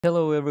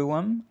Hello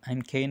everyone,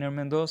 I'm Keiner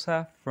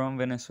Mendoza from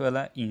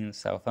Venezuela in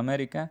South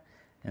America,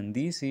 and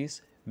this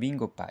is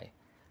Bingo.py,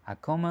 a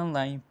command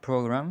line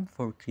program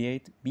for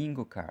create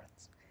bingo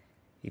cards.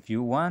 If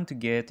you want to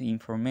get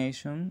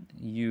information,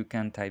 you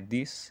can type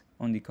this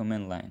on the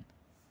command line.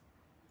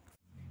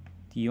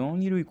 The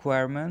only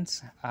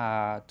requirements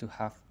are to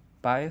have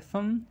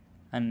Python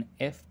and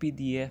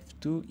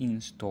FPDF2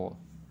 installed.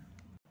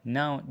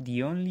 Now,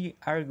 the only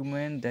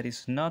argument that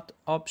is not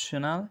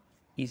optional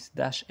is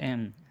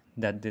 -m,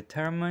 that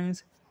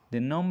determines the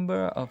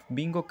number of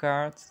bingo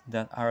cards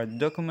that our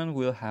document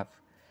will have.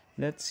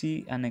 Let's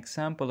see an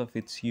example of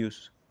its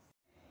use.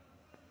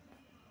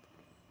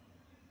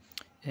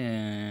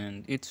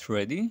 And it's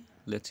ready.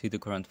 Let's see the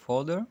current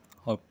folder.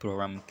 Our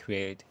program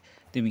create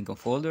the bingo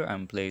folder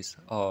and place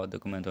our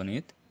document on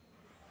it.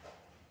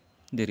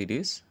 There it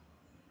is.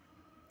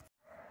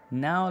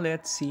 Now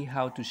let's see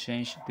how to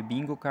change the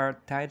bingo card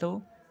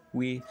title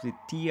with the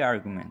T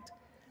argument.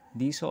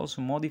 This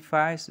also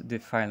modifies the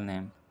file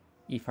name.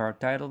 If our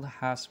title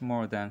has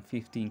more than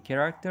 15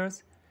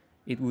 characters,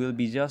 it will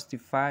be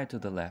justified to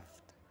the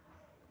left.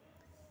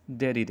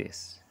 There it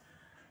is.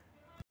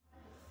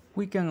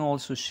 We can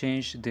also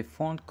change the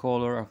font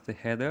color of the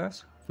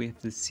headers with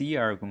the C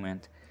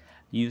argument,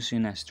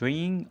 using a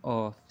string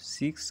of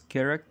 6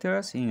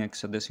 characters in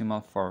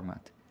hexadecimal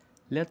format.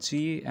 Let's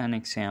see an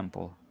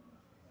example.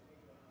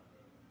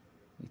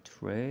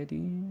 It's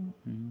ready.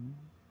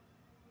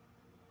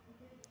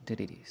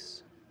 There it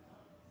is.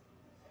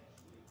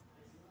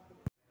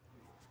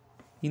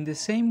 In the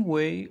same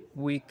way,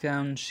 we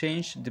can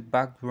change the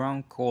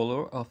background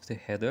color of the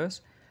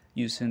headers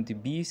using the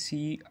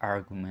BC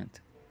argument.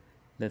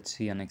 Let's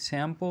see an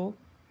example.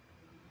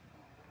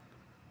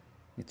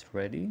 It's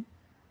ready.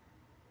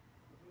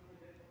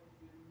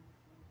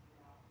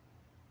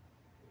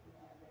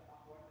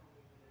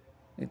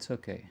 It's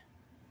okay.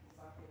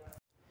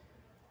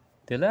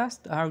 The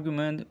last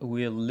argument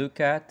we'll look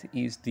at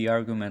is the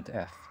argument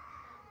F,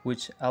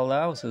 which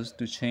allows us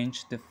to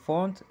change the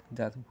font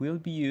that will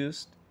be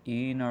used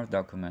in our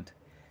document.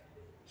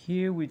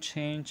 Here we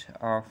change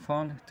our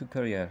font to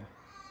Courier.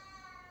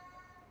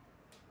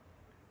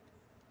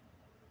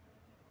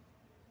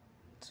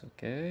 It's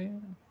okay.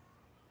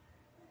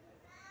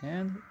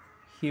 And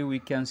here we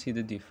can see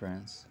the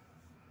difference.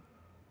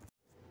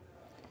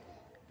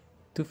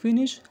 To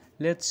finish,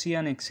 let's see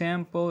an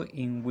example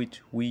in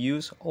which we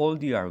use all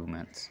the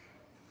arguments.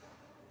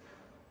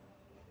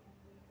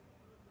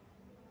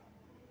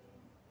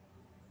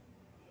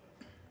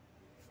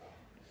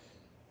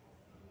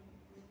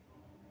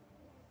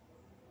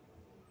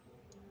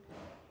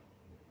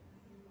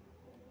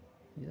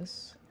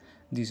 Yes,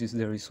 this is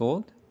the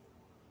result.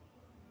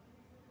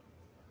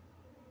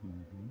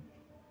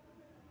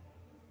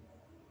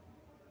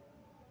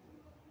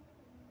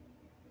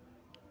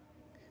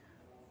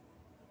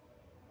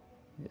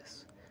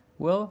 Yes.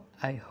 Well,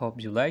 I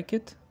hope you like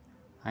it.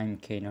 I'm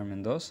Keiner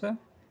Mendoza,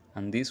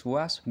 and this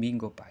was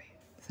Bingo.py.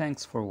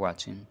 Thanks for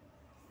watching.